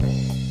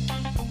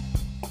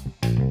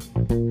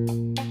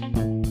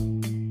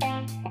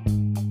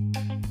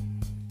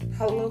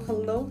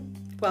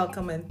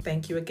Welcome and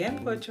thank you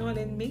again for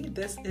joining me.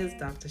 This is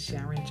Dr.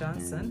 Sharon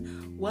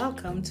Johnson.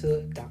 Welcome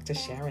to Dr.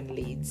 Sharon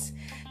Leads.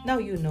 Now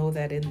you know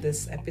that in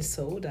this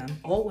episode, I'm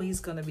always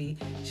going to be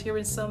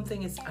sharing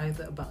something. It's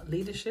either about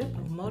leadership,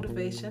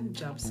 motivation,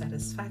 job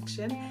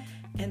satisfaction,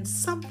 and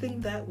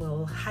something that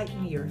will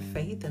heighten your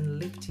faith and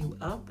lift you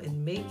up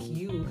and make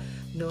you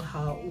know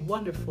how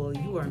wonderful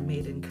you are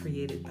made and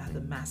created by the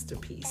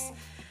masterpiece.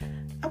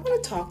 I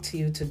want to talk to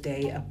you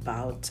today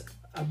about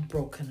a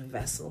broken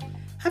vessel.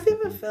 Have you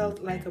ever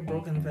felt like a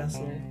broken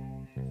vessel?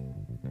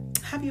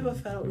 Have you ever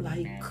felt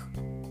like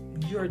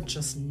you're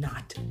just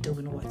not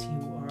doing what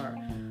you are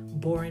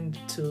born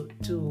to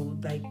do,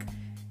 like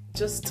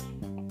just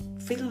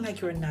feeling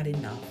like you're not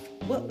enough?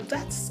 Well,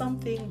 that's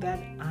something that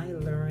I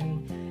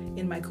learned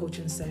in my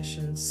coaching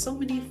sessions. So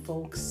many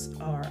folks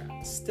are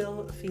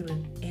still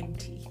feeling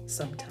empty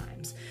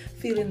sometimes,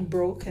 feeling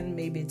broken.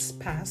 Maybe it's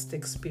past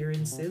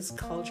experiences,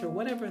 culture,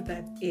 whatever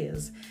that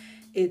is.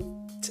 It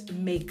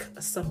make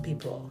some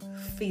people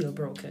feel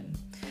broken.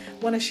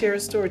 I want to share a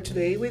story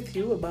today with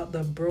you about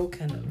the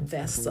broken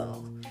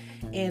vessel.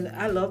 And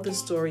I love the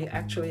story.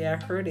 Actually, I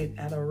heard it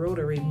at a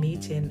Rotary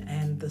meeting,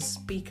 and the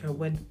speaker,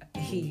 when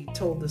he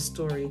told the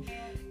story,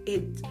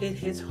 it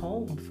hit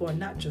home for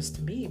not just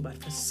me,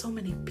 but for so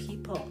many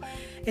people.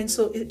 And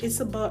so it's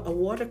about a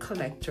water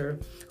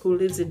collector who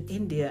lives in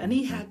India, and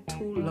he had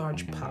two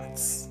large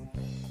pots.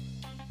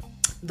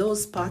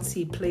 Those pots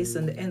he placed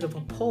on the end of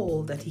a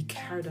pole that he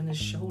carried on his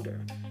shoulder.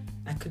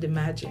 I could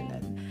imagine,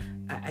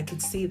 and I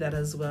could see that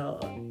as well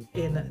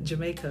in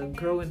Jamaica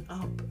growing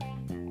up,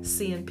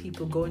 seeing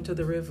people going to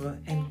the river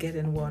and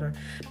getting water.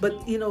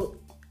 But,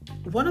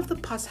 one of the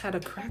pots had a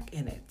crack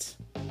in it,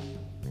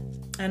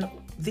 and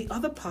the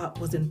other pot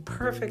was in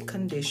perfect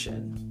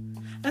condition.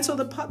 And so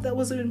the pot that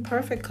was in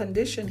perfect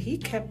condition, he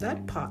kept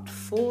that pot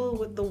full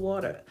with the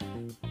water.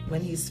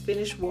 When he's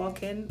finished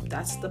walking,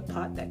 that's the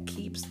pot that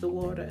keeps the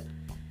water.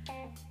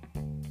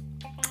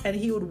 And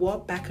he would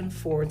walk back and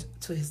forth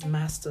to his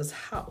master's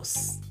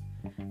house.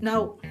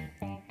 Now,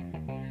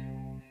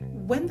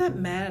 when that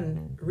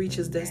man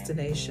reaches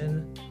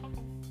destination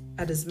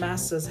at his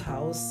master's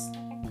house,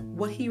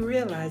 what he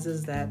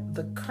realizes that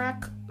the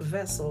cracked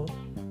vessel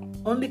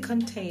only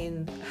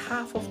contained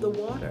half of the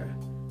water.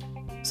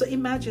 So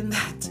imagine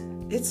that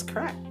it's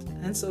cracked,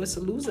 and so it's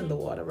losing the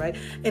water, right?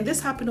 And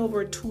this happened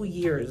over 2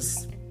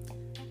 years.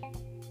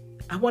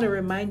 I want to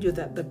remind you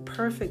that the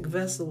perfect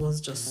vessel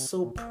was just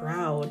so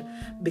proud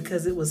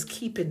because it was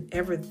keeping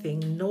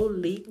everything, no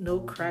leak, no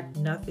crack,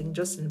 nothing,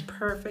 just in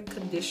perfect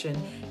condition.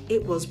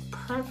 It was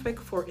perfect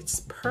for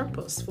its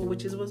purpose for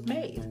which it was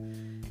made.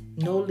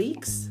 No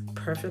leaks,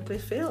 perfectly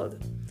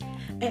filled.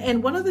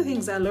 And one of the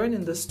things I learned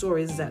in the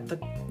story is that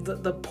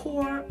the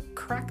poor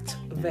cracked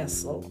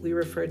vessel, we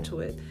refer to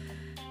it,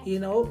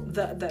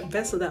 that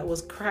vessel that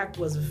was cracked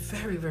was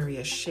very, very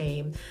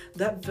ashamed.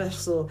 That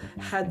vessel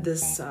had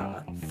this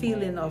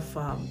feeling of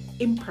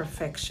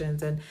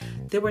imperfections, and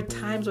there were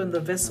times when the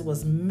vessel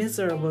was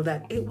miserable,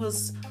 that it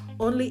was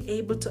only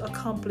able to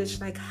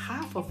accomplish like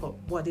half of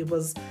what it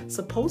was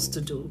supposed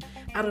to do.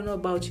 I don't know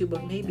about you,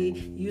 but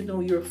maybe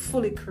you're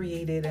fully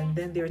created, and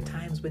then there are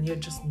times when you're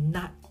just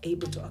not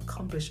able to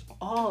accomplish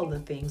all the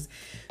things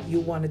you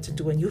wanted to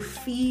do, and you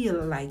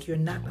feel like you're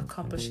not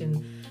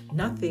accomplishing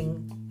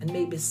nothing, and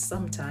maybe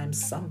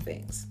sometimes some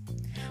things.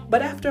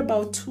 But after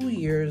about 2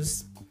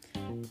 years,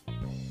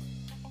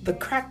 the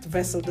cracked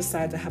vessel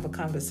decided to have a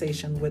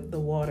conversation with the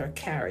water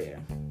carrier,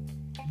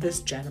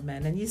 this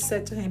gentleman, and he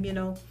said to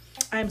him,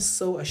 I'm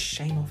so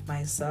ashamed of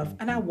myself,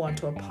 and I want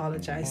to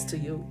apologize to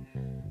you.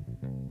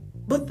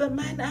 But the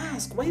man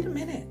asked, wait a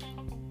minute,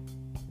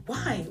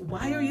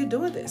 why are you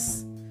doing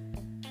this?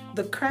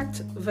 The cracked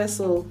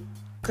vessel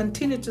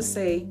continued to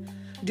say,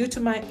 due to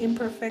my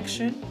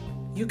imperfection,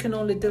 you can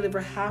only deliver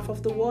half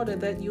of the water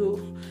that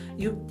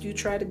you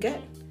try to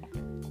get.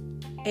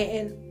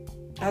 And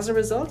as a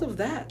result of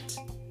that,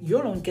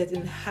 you're only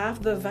getting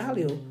half the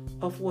value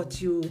of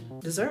what you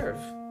deserve.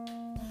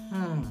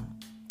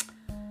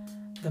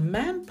 The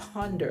man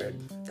pondered,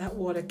 that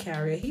water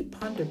carrier, he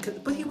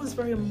pondered, but he was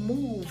very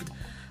moved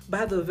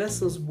by the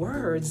vessel's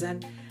words,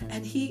 and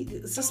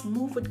he just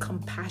moved with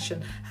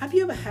compassion. Have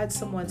you ever had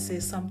someone say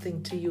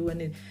something to you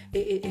and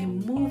it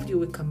moved you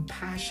with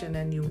compassion,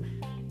 and you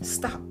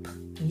stop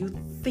and you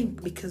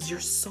think because you're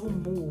so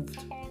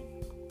moved?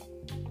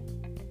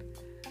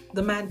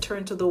 The man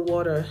turned to the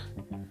water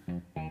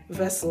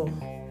vessel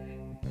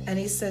and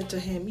he said to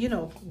him,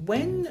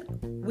 when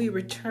we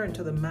return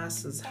to the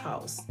master's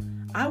house,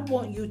 I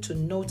want you to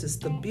notice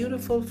the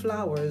beautiful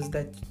flowers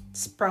that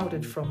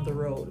sprouted from the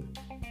road.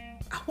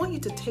 I want you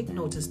to take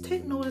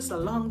notice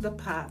along the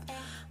path,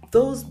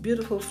 those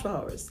beautiful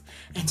flowers.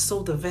 And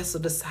so the vessel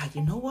decided,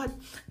 you know what?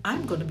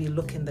 I'm going to be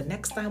looking the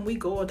next time we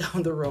go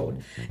down the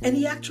road. And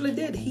he actually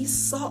did. He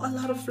saw a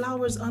lot of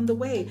flowers on the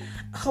way.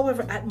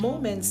 However, at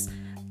moments,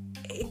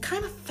 it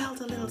kind of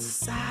felt a little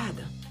sad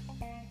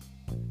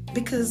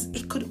because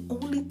it could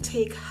only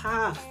take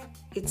half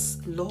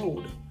its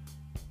load.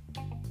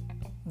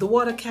 The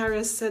water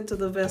carrier said to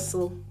the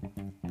vessel,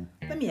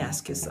 let me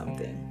ask you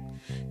something.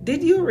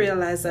 Did you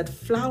realize that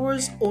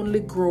flowers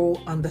only grow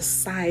on the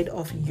side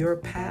of your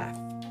path?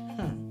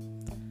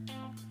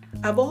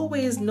 I've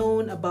always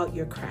known about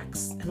your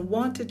cracks and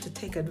wanted to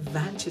take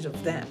advantage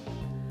of them.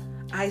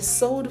 I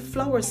sowed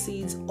flower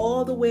seeds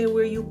all the way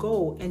where you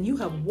go, and you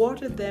have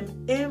watered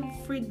them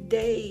every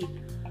day.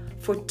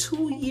 For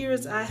 2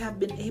 years, I have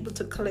been able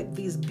to collect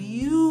these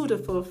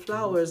beautiful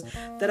flowers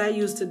that I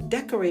use to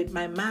decorate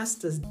my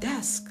master's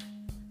desk.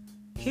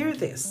 Hear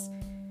this.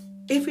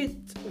 If it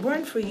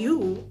weren't for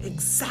you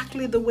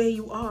exactly the way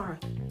you are,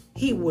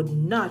 he would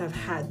not have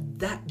had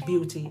that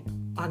beauty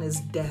on his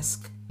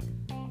desk.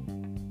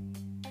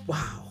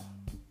 Wow.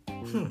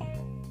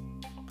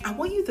 I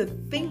want you to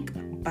think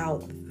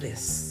about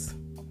this.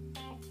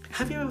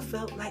 Have you ever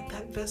felt like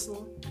that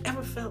vessel?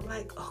 Ever felt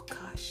like, oh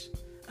gosh,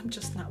 I'm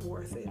just not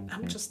worth it.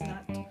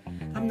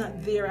 I'm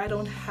not there. I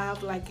don't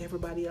have like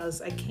everybody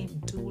else. I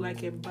can't do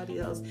like everybody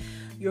else.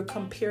 You're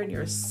comparing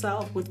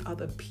yourself with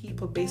other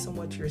people based on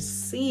what you're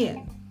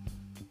seeing.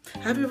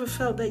 Have you ever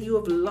felt that you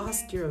have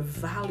lost your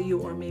value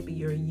or maybe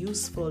your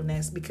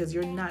usefulness because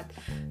you're not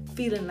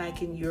feeling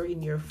like you're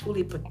in your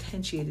fully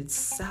potentiated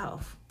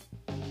self?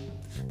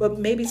 But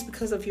maybe it's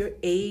because of your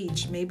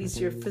age, maybe it's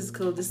your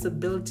physical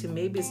disability,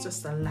 maybe it's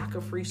just a lack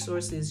of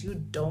resources you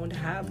don't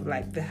have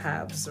like the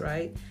haves,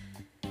 right?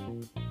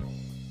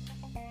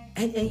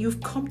 And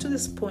you've come to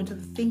this point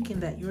of thinking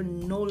that you're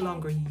no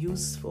longer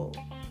useful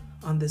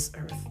on this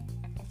earth.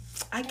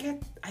 I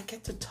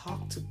get to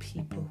talk to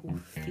people who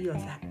feel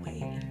that way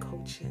in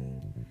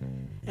coaching.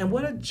 And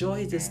what a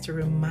joy it is to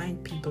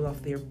remind people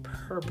of their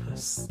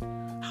purpose.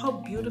 How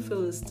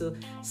beautiful it is to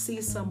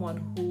see someone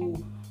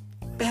who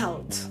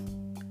felt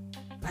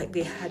like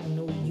they had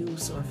no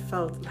use or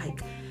felt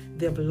like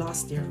they've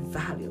lost their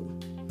value.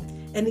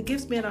 And it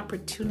gives me an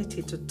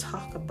opportunity to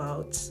talk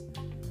about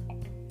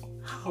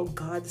how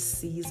God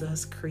sees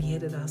us,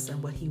 created us,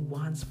 and what he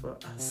wants for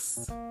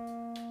us.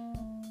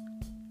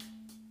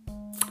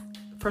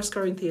 1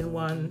 Corinthians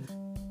 1,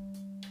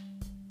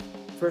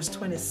 verse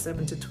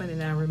 27 to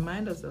 29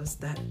 reminds us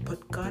that,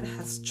 but God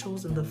has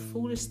chosen the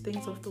foolish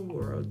things of the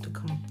world to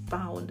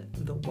confound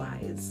the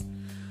wise.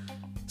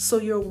 So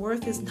your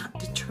worth is not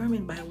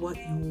determined by what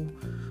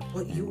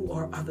you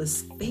or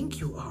others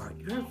think you are.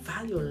 Your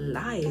value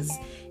lies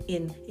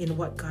in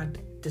what God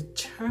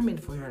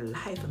determined for your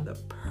life and the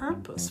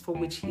purpose for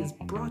which he has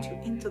brought you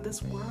into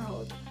this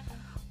world.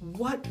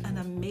 What an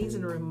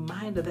amazing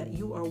reminder that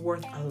you are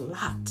worth a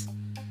lot.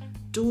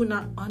 Do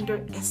not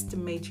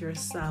underestimate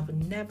yourself.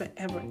 Never,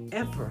 ever,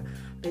 ever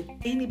let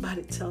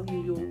anybody tell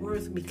you your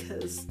worth,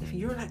 because if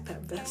you're like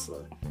that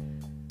vessel,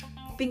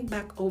 think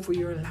back over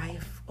your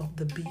life of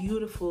the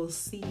beautiful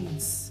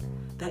seeds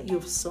that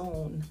you've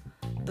sown,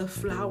 the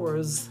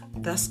flowers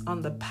that's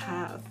on the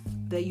path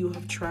that you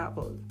have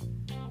traveled.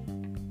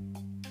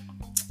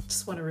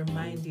 Just want to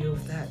remind you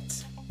of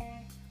that,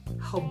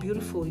 how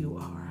beautiful you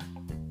are.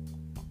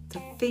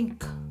 To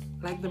think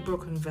like the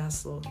broken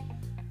vessel.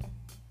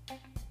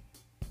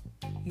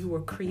 You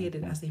were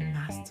created as a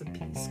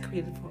masterpiece,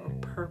 created for a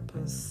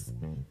purpose,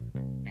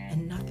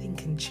 and nothing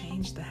can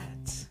change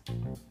that.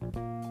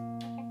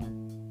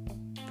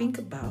 Think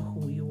about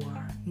who you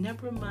are.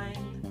 Never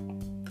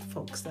mind the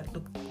folks that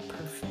look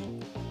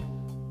perfect.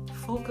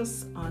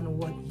 Focus on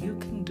what you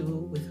can do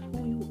with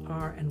who you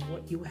are and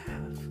what you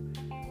have.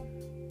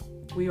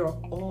 We are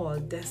all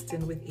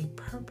destined with a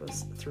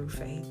purpose through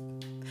faith.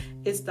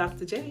 It's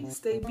Dr. J.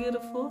 Stay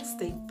beautiful,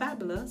 stay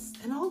fabulous,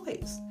 and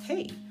always,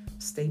 hey,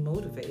 stay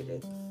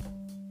motivated.